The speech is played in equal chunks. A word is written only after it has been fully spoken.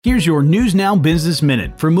Here's your News Now Business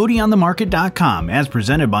Minute from MoodyOnTheMarket.com, as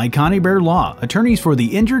presented by Connie Bear Law, attorneys for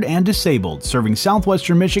the injured and disabled, serving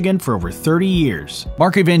southwestern Michigan for over 30 years.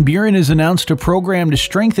 Market Van Buren has announced a program to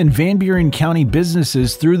strengthen Van Buren County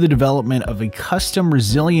businesses through the development of a custom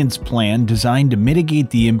resilience plan designed to mitigate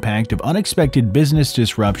the impact of unexpected business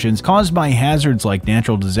disruptions caused by hazards like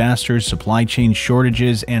natural disasters, supply chain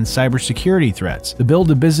shortages, and cybersecurity threats. The Build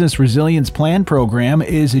a Business Resilience Plan program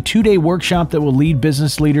is a 2-day workshop that will lead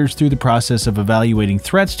business leaders through the process of evaluating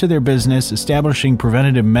threats to their business, establishing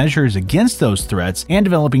preventative measures against those threats, and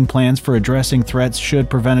developing plans for addressing threats should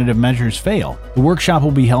preventative measures fail. The workshop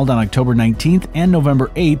will be held on October 19th and November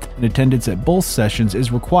 8th, and attendance at both sessions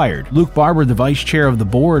is required. Luke Barber, the vice chair of the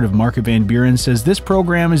board of Market Van Buren, says this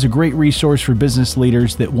program is a great resource for business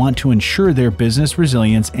leaders that want to ensure their business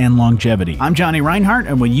resilience and longevity. I'm Johnny Reinhart,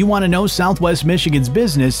 and when you want to know Southwest Michigan's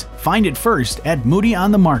business, find it first at Moody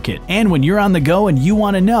on the Market. And when you're on the go and you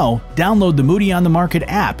want to know, download the Moody on the Market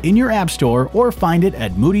app in your app store or find it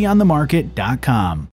at moodyonthemarket.com.